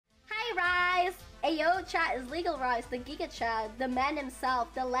Ayo, chat is Legalrice, the Giga Chat, the man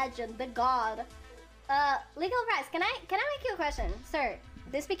himself, the legend, the god. Legalrice, can I make you a question, sir?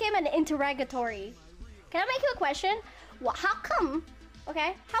 This became an interrogatory. Can I make you a question? How come?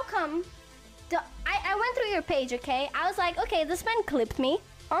 Okay, how come? I went through your page, okay? I was like, okay, this man clipped me.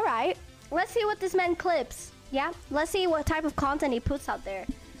 All right, let's see what this man clips. Yeah, let's see what type of content he puts out there.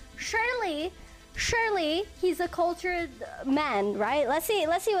 Surely he's a cultured man, right? Let's see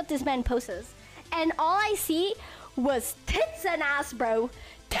what this man posts. And all I see was tits and ass, bro.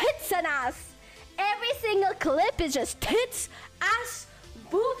 Tits and ass. Every single clip is just tits, ass,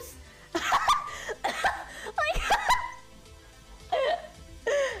 boobs. Like,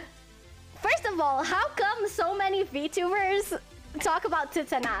 first of all, how come so many VTubers talk about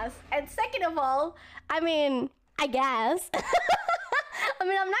tits and ass? And second of all, I mean, I guess. I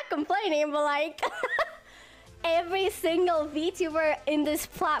mean, I'm not complaining, but like, every single VTuber in this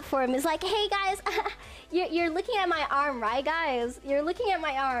platform is like, hey guys, you're looking at my arm, right guys? You're looking at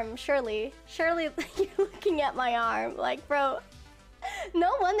my arm, surely you're looking at my arm. Like, bro,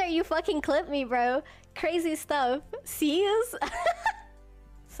 no wonder you fucking clipped me, bro. Crazy stuff. Sees?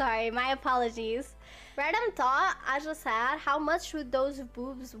 Sorry, my apologies. Random thought I just had, how much would those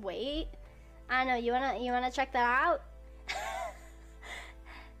boobs weigh? I know, you wanna check that out?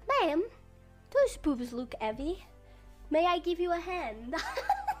 Ma'am, those boobs look heavy. May I give you a hand?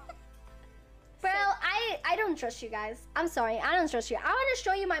 Bro, I don't trust you guys. I'm sorry, I don't trust you. I want to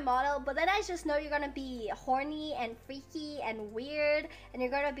show you my model, but then I just know you're gonna be horny and freaky and weird, and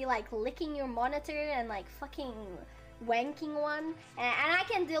you're gonna be like licking your monitor and like fucking wanking one. And I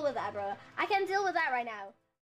can't deal with that, bro. I can't deal with that right now.